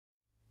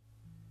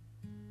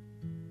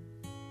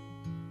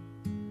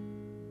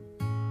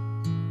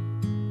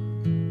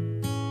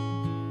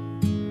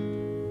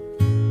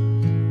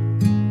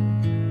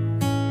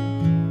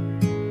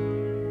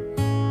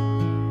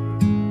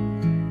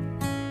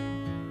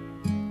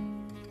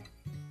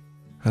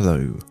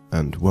Hello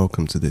and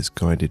welcome to this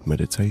guided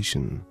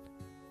meditation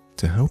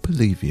to help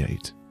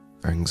alleviate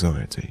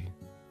anxiety,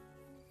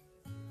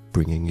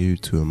 bringing you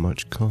to a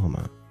much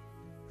calmer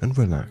and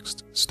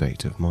relaxed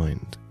state of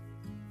mind.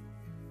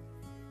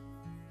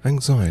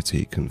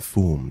 Anxiety can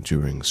form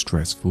during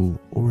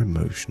stressful or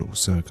emotional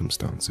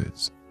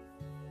circumstances,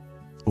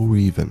 or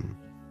even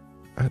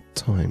at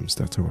times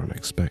that are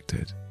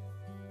unexpected.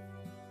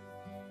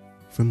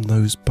 From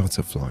those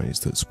butterflies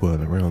that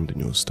swirl around in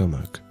your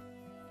stomach,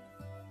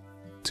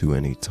 to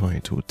any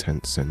tight or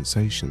tense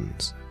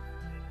sensations,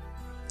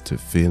 to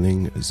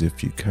feeling as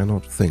if you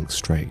cannot think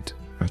straight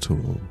at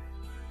all.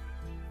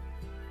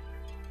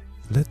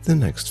 Let the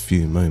next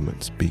few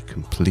moments be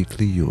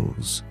completely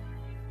yours.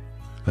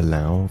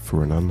 Allow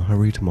for an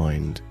unhurried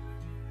mind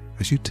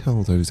as you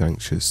tell those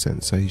anxious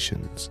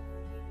sensations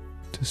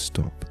to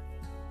stop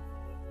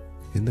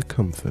in the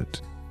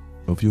comfort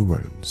of your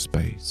own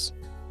space.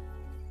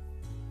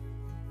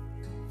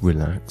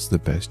 Relax the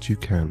best you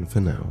can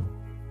for now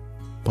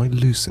by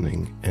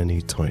loosening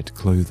any tight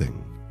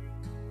clothing,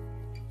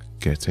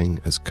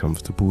 getting as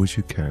comfortable as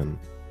you can,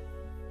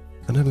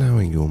 and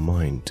allowing your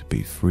mind to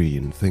be free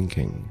in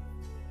thinking.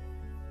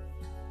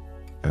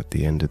 At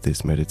the end of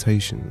this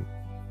meditation,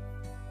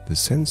 the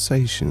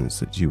sensations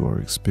that you are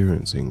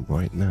experiencing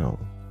right now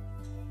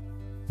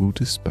will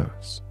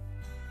disperse,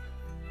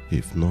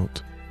 if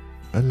not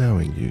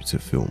allowing you to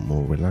feel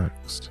more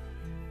relaxed.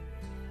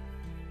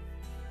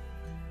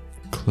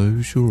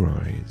 Close your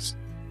eyes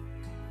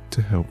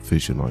to help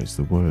visualize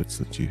the words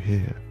that you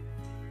hear.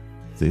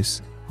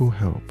 This will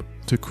help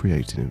to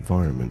create an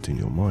environment in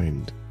your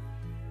mind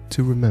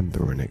to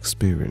remember an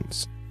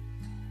experience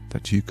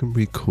that you can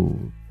recall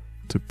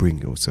to bring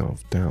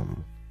yourself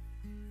down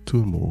to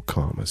a more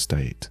calmer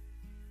state.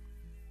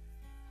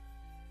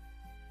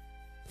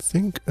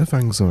 Think of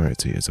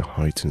anxiety as a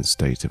heightened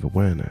state of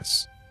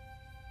awareness,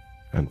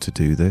 and to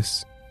do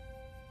this,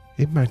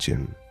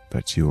 imagine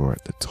that you are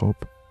at the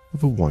top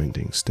of a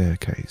winding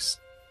staircase,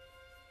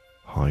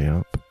 high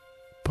up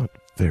but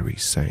very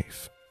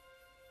safe.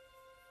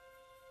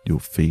 Your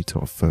feet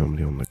are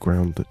firmly on the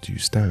ground that you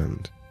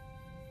stand.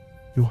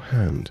 Your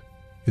hand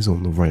is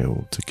on the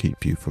rail to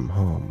keep you from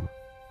harm.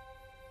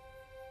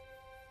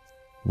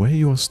 Where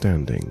you are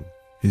standing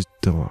is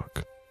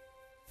dark,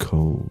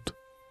 cold,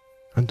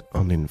 and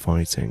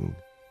uninviting.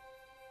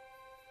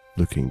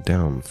 Looking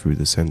down through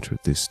the center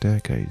of this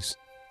staircase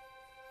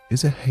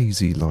is a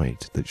hazy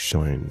light that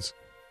shines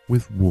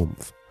with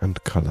warmth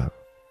and color.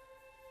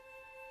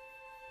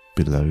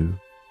 Below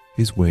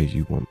is where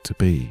you want to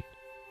be,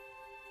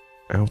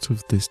 out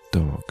of this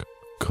dark,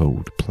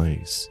 cold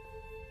place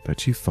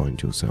that you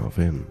find yourself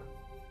in.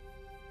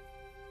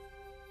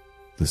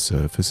 The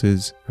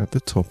surfaces at the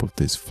top of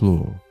this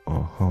floor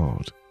are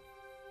hard,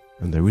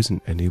 and there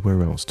isn't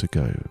anywhere else to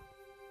go.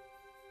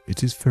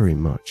 It is very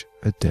much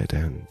a dead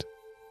end.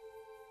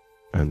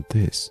 And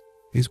this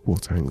is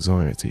what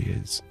anxiety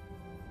is.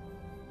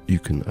 You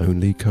can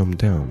only come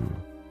down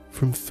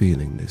from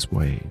feeling this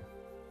way.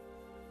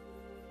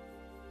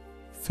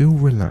 Feel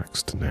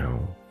relaxed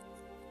now.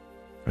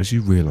 As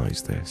you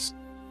realize this,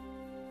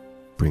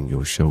 bring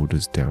your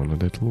shoulders down a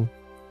little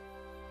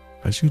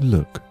as you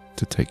look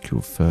to take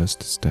your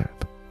first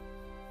step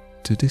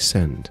to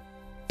descend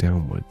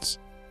downwards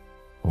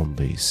on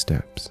these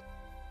steps.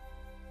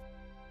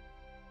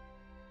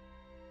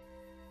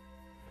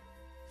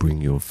 Bring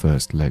your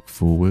first leg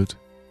forward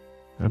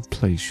and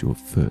place your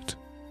foot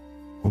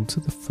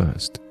onto the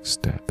first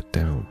step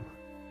down.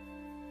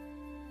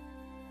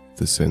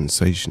 The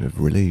sensation of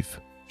relief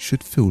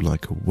should feel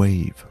like a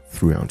wave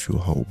throughout your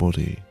whole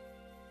body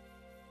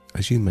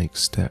as you make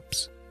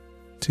steps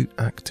to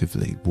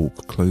actively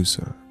walk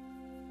closer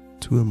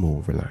to a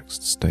more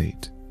relaxed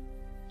state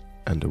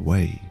and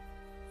away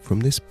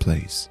from this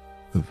place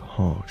of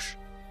harsh,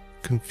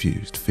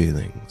 confused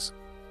feelings.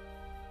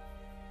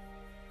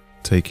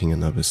 Taking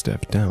another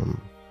step down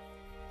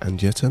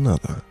and yet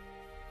another,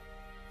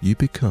 you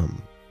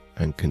become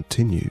and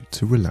continue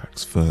to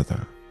relax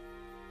further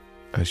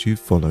as you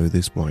follow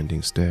this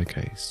winding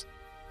staircase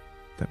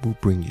that will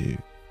bring you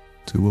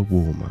to a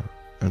warmer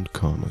and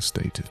calmer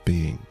state of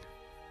being.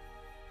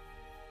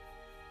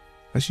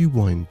 As you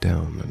wind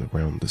down and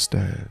around the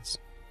stairs,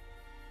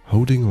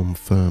 holding on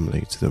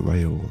firmly to the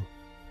rail,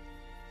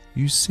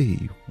 you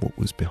see what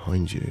was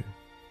behind you.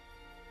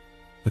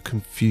 A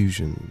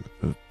confusion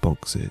of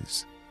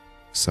boxes,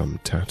 some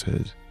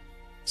tattered,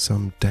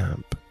 some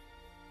damp,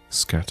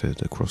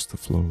 scattered across the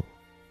floor.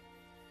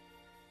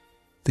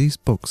 These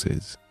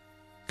boxes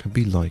can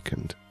be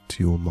likened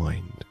to your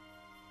mind,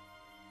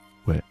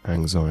 where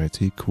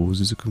anxiety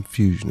causes a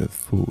confusion of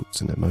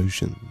thoughts and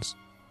emotions,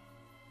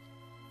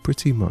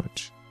 pretty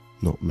much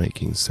not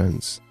making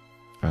sense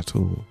at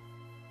all.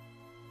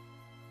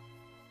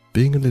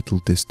 Being a little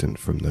distant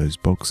from those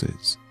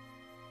boxes,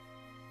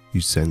 you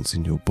sense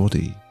in your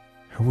body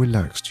how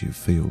relaxed you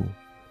feel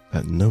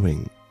at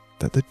knowing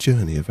that the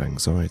journey of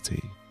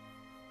anxiety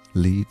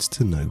leads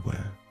to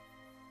nowhere,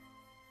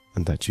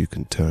 and that you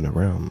can turn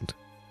around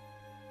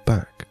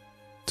back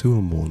to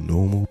a more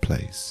normal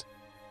place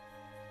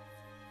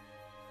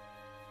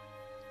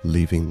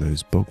Leaving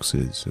those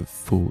boxes of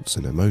thoughts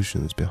and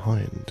emotions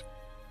behind,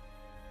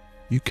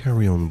 you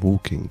carry on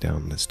walking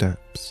down the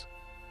steps,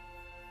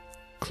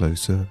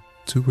 closer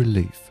to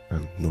relief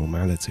and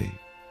normality.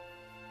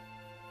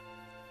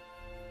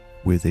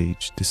 With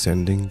each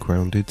descending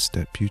grounded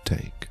step you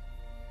take,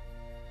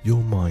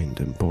 your mind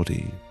and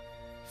body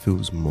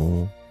feels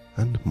more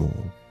and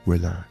more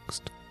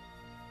relaxed,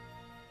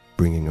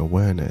 bringing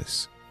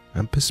awareness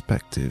and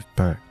perspective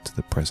back to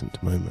the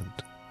present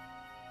moment.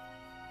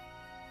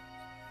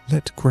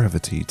 Let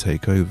gravity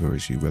take over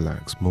as you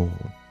relax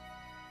more,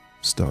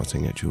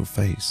 starting at your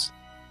face.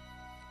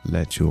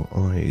 Let your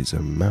eyes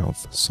and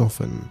mouth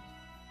soften,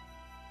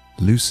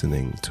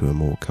 loosening to a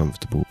more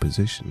comfortable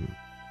position,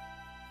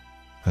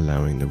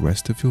 allowing the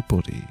rest of your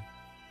body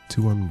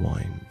to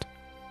unwind.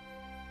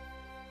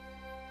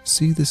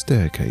 See the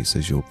staircase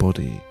as your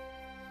body.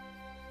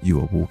 You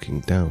are walking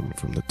down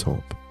from the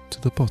top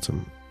to the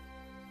bottom,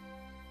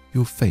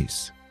 your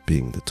face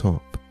being the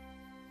top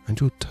and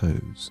your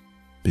toes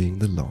being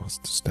the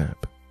last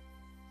step.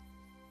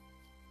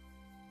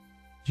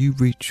 You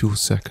reach your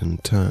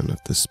second turn of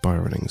the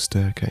spiraling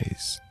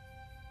staircase,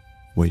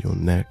 where your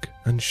neck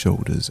and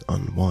shoulders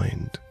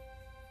unwind,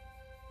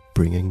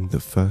 bringing the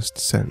first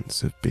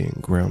sense of being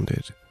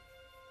grounded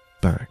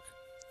back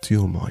to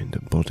your mind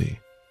and body.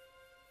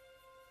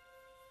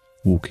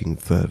 Walking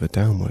further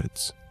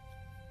downwards,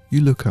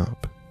 you look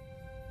up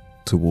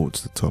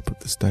towards the top of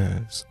the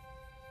stairs.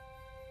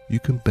 You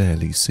can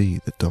barely see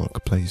the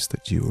dark place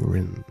that you were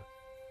in,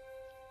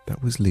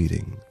 that was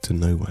leading to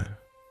nowhere.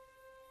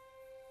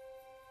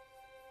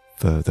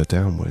 Further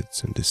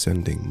downwards and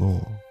descending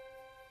more,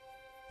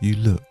 you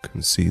look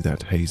and see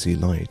that hazy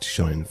light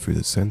shine through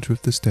the center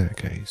of the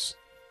staircase,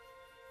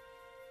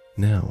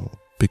 now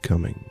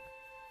becoming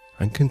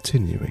and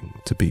continuing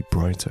to be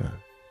brighter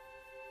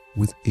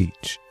with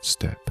each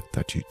step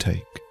that you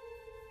take.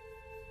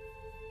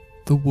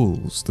 The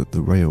walls that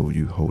the rail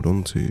you hold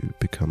onto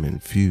become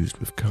infused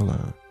with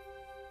color,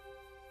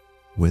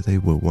 where they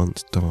were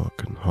once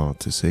dark and hard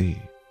to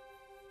see.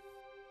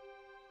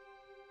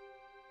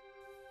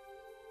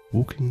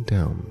 Walking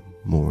down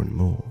more and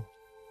more,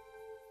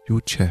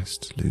 your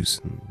chest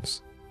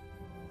loosens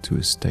to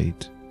a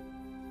state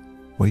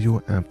where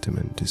your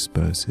abdomen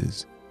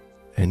disperses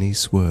any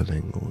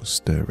swirling or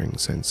stirring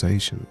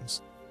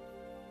sensations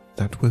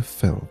that were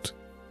felt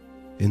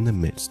in the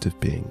midst of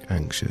being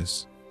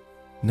anxious,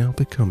 now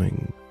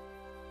becoming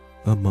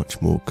a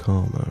much more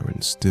calmer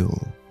and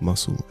still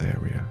muscle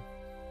area,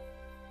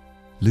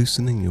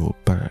 loosening your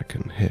back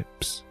and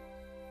hips,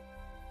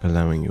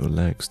 allowing your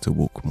legs to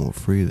walk more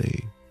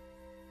freely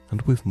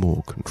and with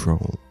more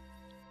control.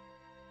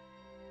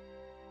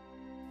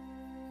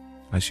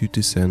 As you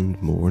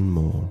descend more and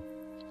more,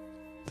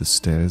 the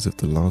stairs of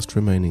the last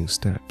remaining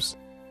steps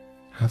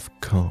have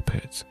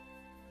carpet.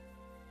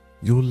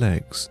 Your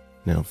legs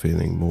now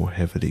feeling more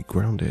heavily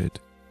grounded,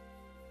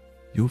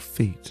 your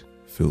feet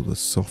feel the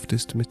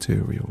softest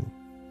material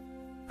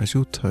as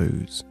your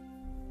toes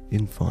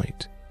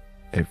invite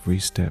every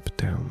step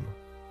down.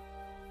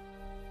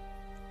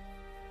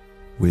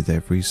 With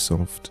every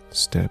soft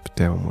step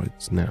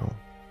downwards now,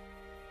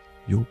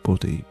 your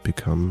body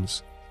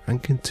becomes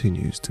and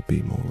continues to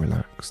be more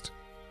relaxed,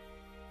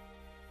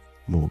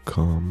 more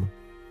calm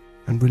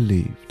and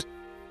relieved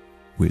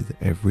with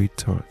every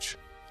touch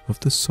of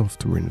the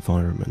softer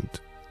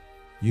environment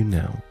you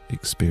now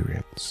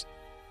experience.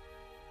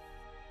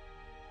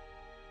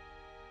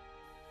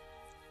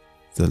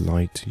 The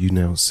light you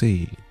now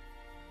see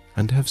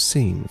and have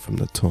seen from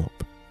the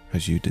top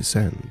as you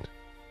descend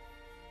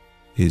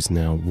is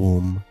now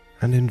warm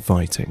and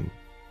inviting,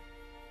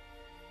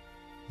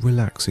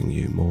 relaxing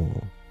you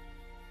more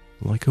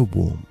like a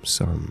warm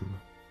sun.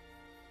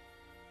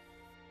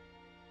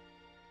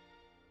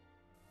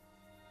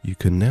 You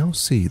can now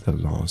see the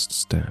last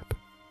step.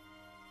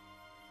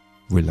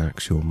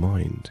 Relax your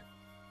mind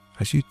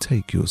as you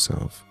take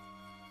yourself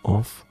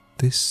off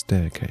this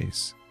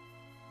staircase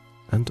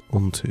and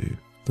onto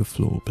the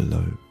floor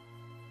below.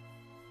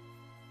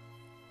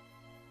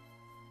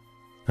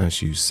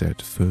 As you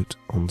set foot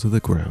onto the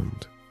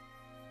ground,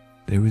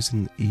 there is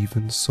an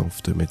even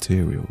softer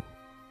material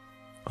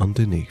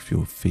underneath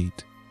your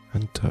feet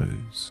and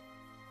toes,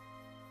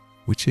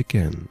 which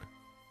again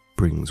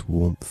brings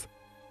warmth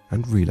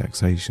and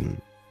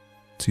relaxation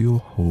to your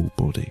whole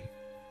body.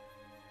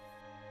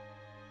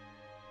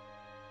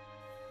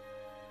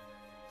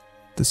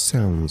 The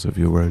sounds of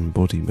your own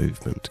body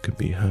movement can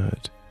be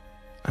heard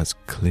as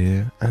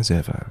clear as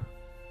ever,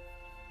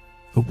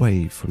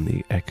 away from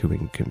the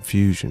echoing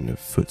confusion of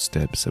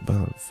footsteps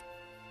above.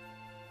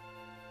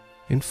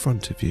 In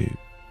front of you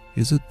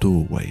is a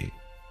doorway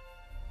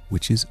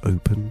which is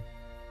open,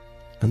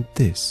 and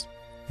this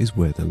is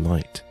where the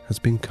light has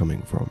been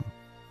coming from.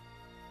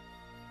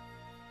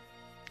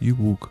 You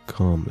walk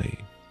calmly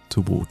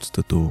towards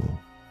the door.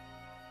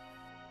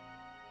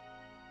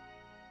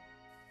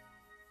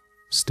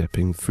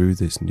 Stepping through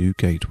this new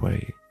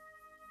gateway,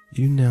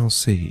 you now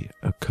see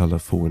a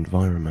colourful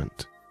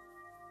environment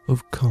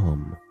of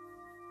calm,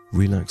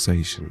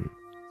 relaxation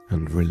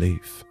and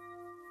relief.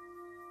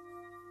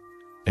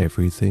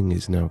 Everything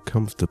is now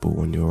comfortable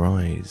on your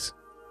eyes,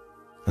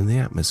 and the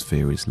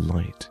atmosphere is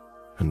light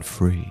and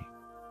free.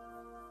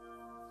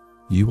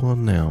 You are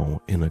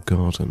now in a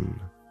garden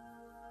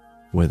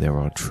where there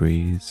are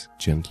trees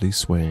gently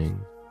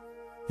swaying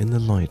in the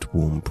light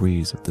warm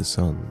breeze of the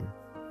sun.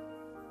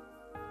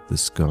 The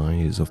sky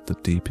is of the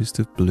deepest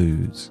of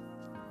blues,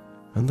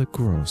 and the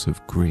grass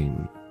of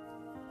green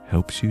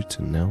helps you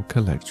to now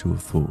collect your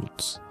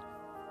thoughts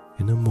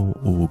in a more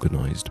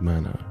organized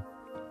manner.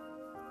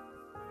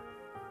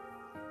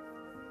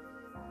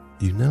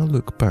 You now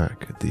look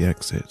back at the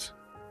exit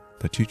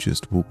that you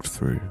just walked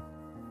through,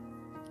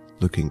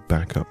 looking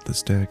back up the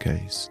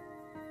staircase.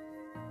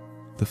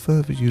 The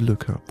further you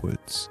look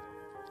upwards,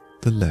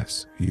 the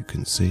less you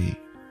can see.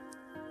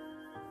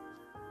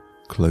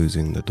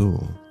 Closing the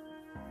door,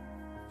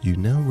 you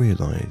now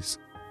realize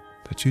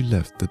that you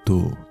left the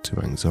door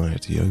to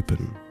anxiety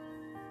open.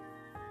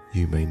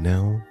 You may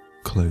now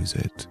close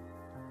it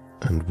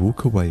and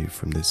walk away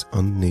from this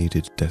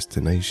unneeded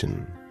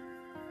destination,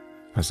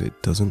 as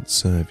it doesn't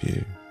serve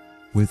you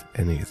with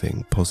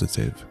anything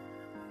positive.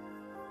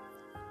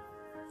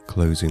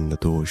 Closing the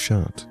door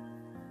shut,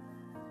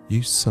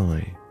 you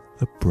sigh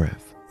a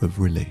breath of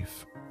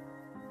relief.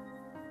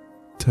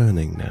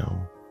 Turning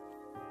now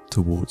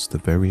towards the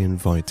very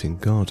inviting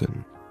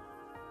garden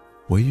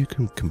where you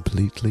can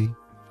completely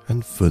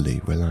and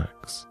fully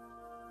relax.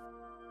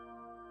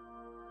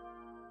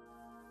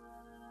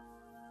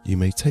 You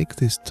may take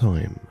this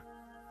time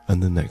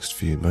and the next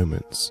few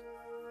moments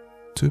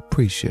to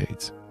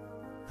appreciate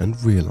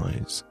and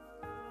realize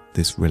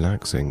this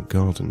relaxing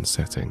garden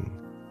setting,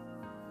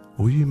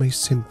 or you may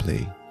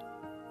simply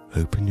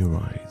open your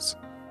eyes.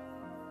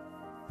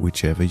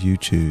 Whichever you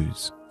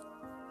choose,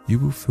 you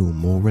will feel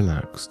more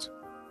relaxed,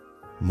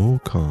 more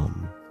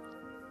calm,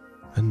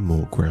 and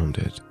more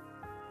grounded.